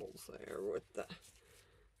bubbles there with the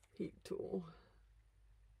heat tool,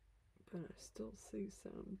 but I still see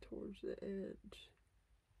some towards the edge.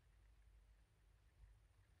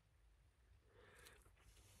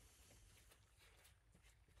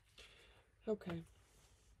 Okay,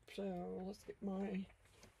 so let's get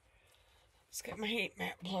my heat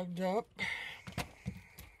mat plugged up,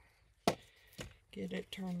 get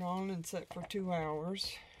it turned on and set for 2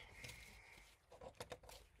 hours.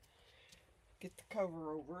 Get the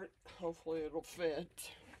cover over it. Hopefully it'll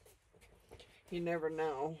fit. You never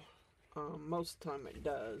know. Most of the time it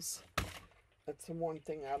does. That's the one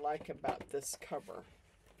thing I like about this cover.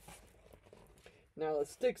 Now the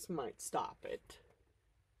sticks might stop it,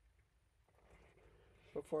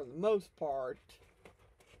 but for the most part,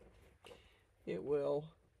 it will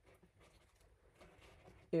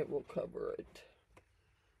cover it.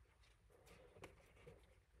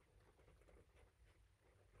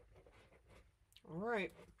 All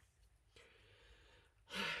right.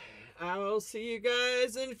 I will see you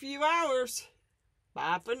guys in a few hours.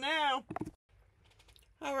 Bye for now.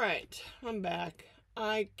 All right, I'm back.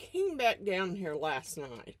 I came back down here last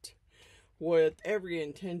night with every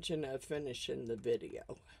intention of finishing the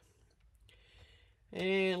video.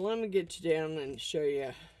 And let me get you down and show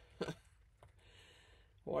you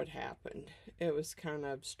what happened. It was kind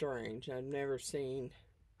of strange. I've never seen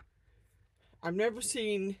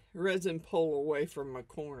resin pull away from a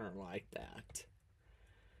corner like that.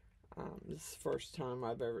 This is the first time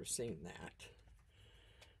I've ever seen that.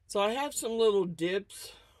 So I have some little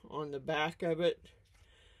dips on the back of it.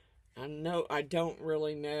 I don't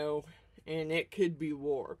really know, and it could be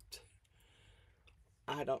warped.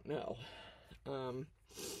 I don't know.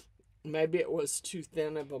 Maybe it was too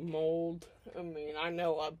thin of a mold. I mean, I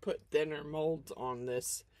know I put thinner molds on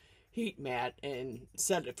this heat mat and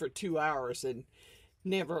set it for 2 hours and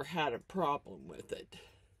never had a problem with it.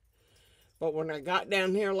 But when I got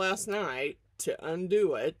down here last night to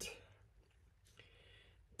undo it,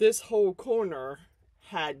 this whole corner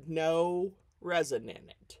had no resin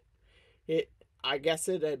in it. I guess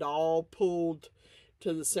it had all pulled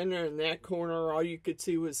to the center, and that corner, all you could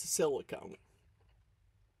see was the silicone.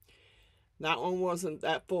 That one wasn't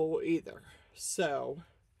that full either. So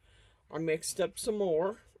I mixed up some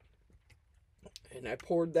more, and I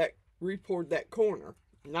re-poured that corner,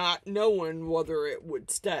 not knowing whether it would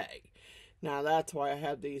stay. Now that's why I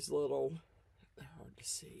have these little, hard to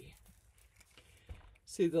see.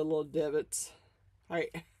 See the little divots? I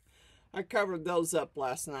covered those up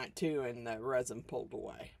last night too, and the resin pulled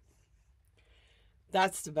away.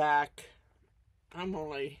 That's the back. I'm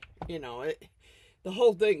only, the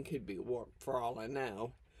whole thing could be warped for all I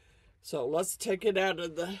know. So let's take it out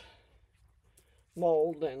of the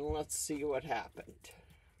mold and let's see what happened.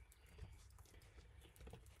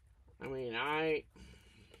 I mean,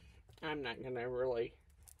 I'm not gonna worry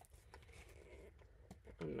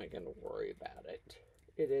about it.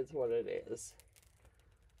 It is what it is.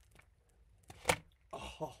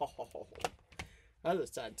 Oh, other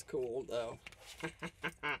side's cool though.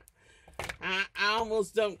 I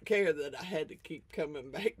almost don't care that I had to keep coming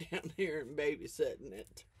back down here and babysitting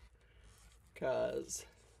it. 'Cause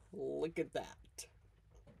look at that.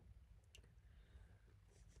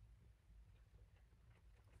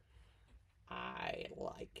 I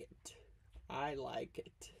like it. I like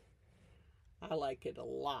it. I like it a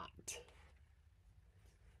lot.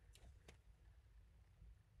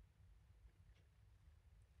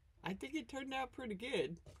 I think it turned out pretty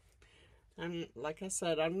good. And like I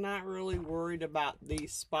said, I'm not really worried about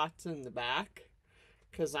these spots in the back,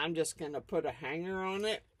 because I'm just going to put a hanger on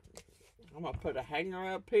it. I'm going to put a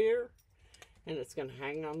hanger up here, and it's going to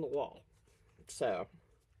hang on the wall. So,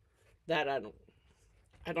 that I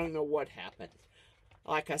don't know what happened.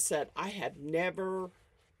 Like I said, I've never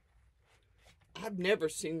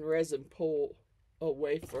seen resin pull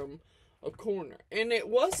away from a corner. And it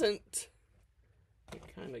wasn't, it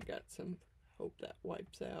kind of got some, hope that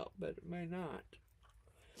wipes out, but it may not.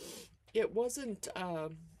 It wasn't,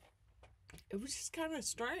 it was just kind of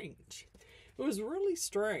strange. It was really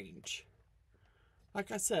strange.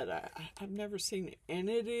 Like I said, I've never seen it. And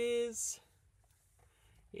it is,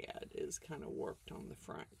 yeah, it is kind of warped on the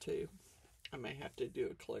front too. I may have to do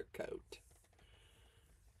a clear coat.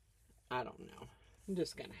 I don't know. I'm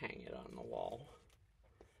just going to hang it on the wall.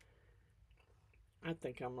 I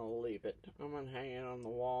think I'm going to leave it. I'm going to hang it on the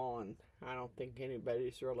wall, and I don't think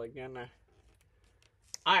anybody's really going to.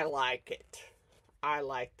 I like it. I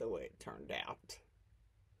like the way it turned out.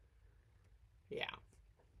 Yeah.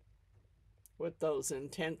 With those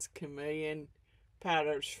intense Chameleon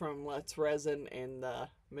powders from Let's Resin and the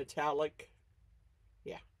metallic.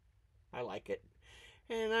 Yeah, I like it.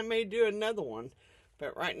 And I may do another one.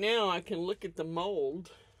 But right now I can look at the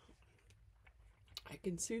mold. I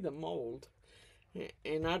can see the mold.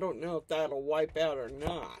 And I don't know if that'll wipe out or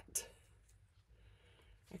not.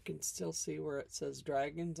 I can still see where it says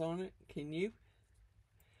dragons on it. Can you?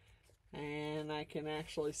 And I can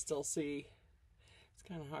actually still see, it's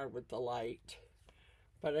kind of hard with the light,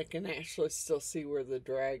 but I can actually still see where the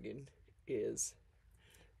dragon is.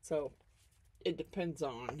 So it depends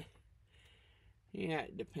on, yeah,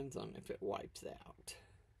 it depends on if it wipes out.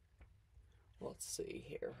 Let's see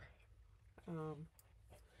here.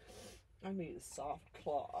 I need a soft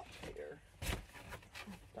cloth here.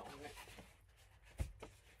 Darn it.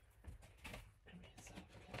 I need a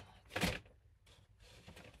soft cloth.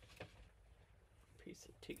 Piece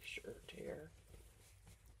of t-shirt here.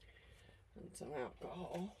 And some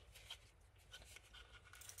alcohol.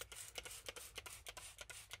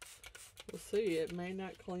 We'll see, it may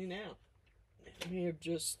not clean out. It may have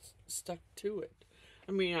just stuck to it.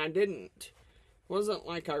 I mean, I didn't. It wasn't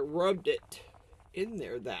like I rubbed it in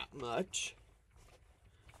there that much.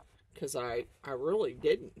 Because I really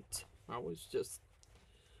didn't. I was just,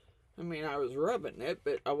 I mean, I was rubbing it,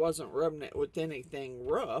 but I wasn't rubbing it with anything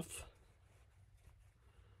rough.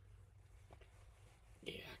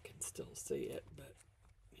 Yeah, I can still see it, but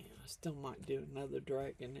yeah, I still might do another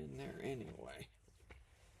dragon in there anyway.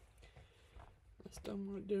 I still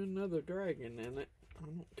might do another dragon in it. I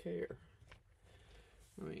don't care.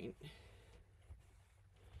 I mean,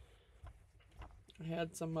 I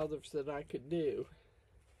had some others that I could do.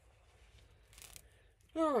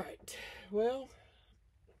 Alright, well,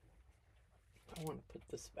 I want to put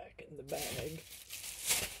this back in the bag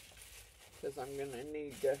because I'm going to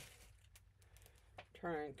need to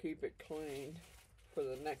try and keep it clean for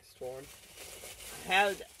the next one. I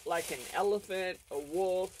had like an elephant, a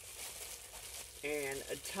wolf, and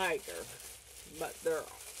a tiger, but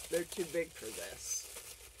they're too big for this.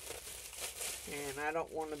 And I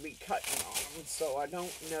don't want to be cutting on them, so I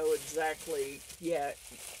don't know exactly yet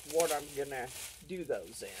what I'm going to do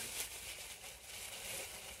those in.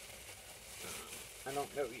 I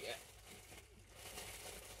don't know yet.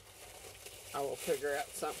 I will figure out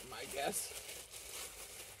something, I guess.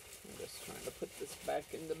 I'm just trying to put this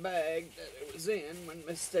back in the bag that it was in when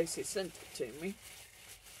Miss Stacy sent it to me.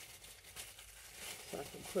 So I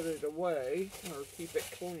can put it away, or keep it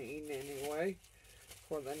clean anyway,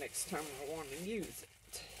 for the next time I want to use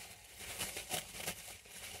it.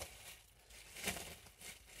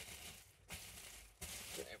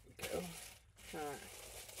 There we go. Alright.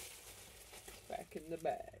 It's back in the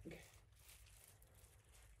bag.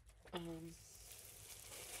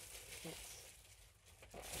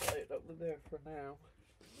 Let's lay it over there for now.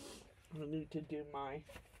 I need to do my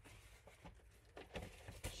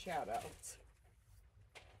shout outs.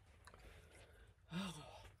 Oh,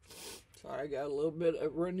 sorry, I got a little bit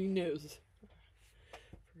of runny nose.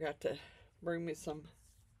 Forgot to bring me some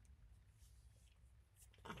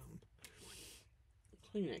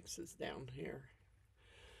Kleenexes down here.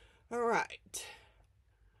 Alright.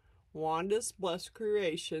 Wanda's Blessed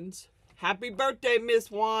Creations. Happy birthday,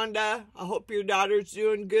 Miss Wanda. I hope your daughter's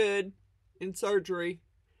doing good in surgery.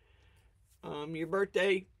 Your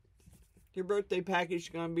birthday package is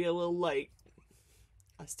going to be a little late.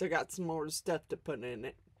 I still got some more stuff to put in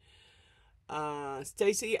it.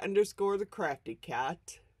 Stacy _ the Crafty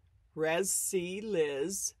Cat. Res C.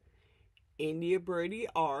 Liz. India Brady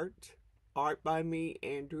Art. Art by me,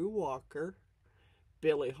 Andrew Walker.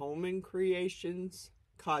 Billy Holman Creations.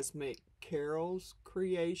 Cosmic Carols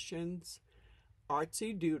Creations.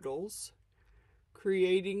 Artsy Doodles,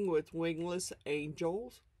 Creating with Wingless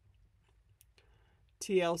Angels,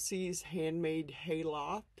 TLC's Handmade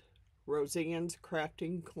Hayloft, Roseanne's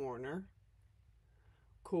Crafting Corner,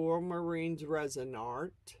 Coral Marine's Resin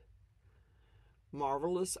Art,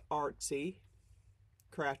 Marvelous Artsy,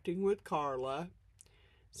 Crafting with Carla,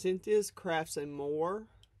 Cynthia's Crafts and More,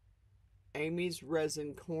 Amy's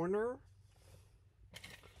Resin Corner.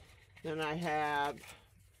 Then I have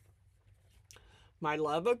My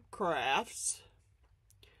Love of Crafts,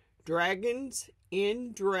 Dragons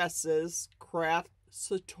in Dresses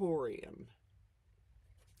Craftatorium.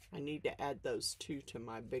 I need to add those two to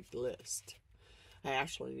my big list. I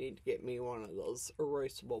actually need to get me one of those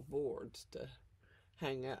erasable boards to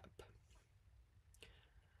hang up.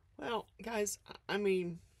 Well, guys, I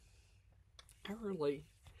mean,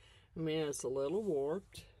 it's a little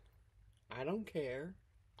warped. I don't care.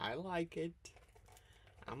 I like it.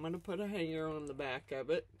 I'm going to put a hanger on the back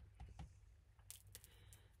of it.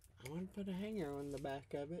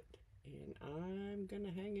 And I'm going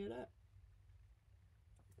to hang it up.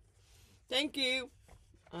 Thank you.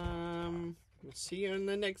 I'll see you in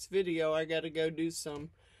the next video. I got to go do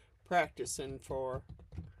some practicing for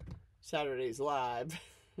Saturday's live.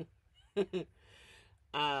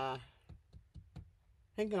 I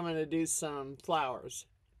think I'm going to do some flowers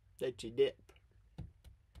that you dip.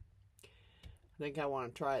 I think I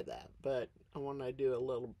want to try that, but I want to do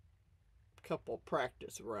a couple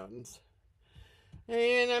practice runs.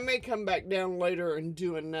 And I may come back down later and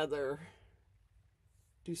do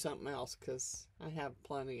something else, because I have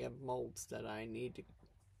plenty of molds that I need to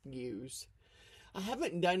use. I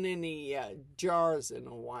haven't done any jars in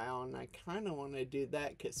a while, and I kind of want to do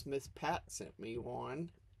that because Miss Pat sent me one.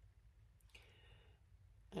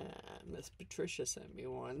 Miss Patricia sent me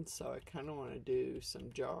one, so I kind of want to do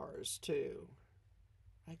some jars too.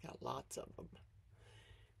 I got lots of them.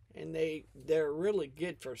 And they're really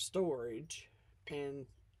good for storage, and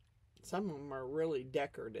some of them are really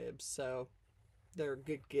decorative, so they're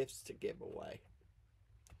good gifts to give away.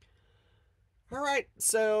 Alright,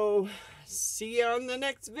 so see you on the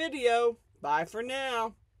next video. Bye for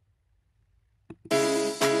now.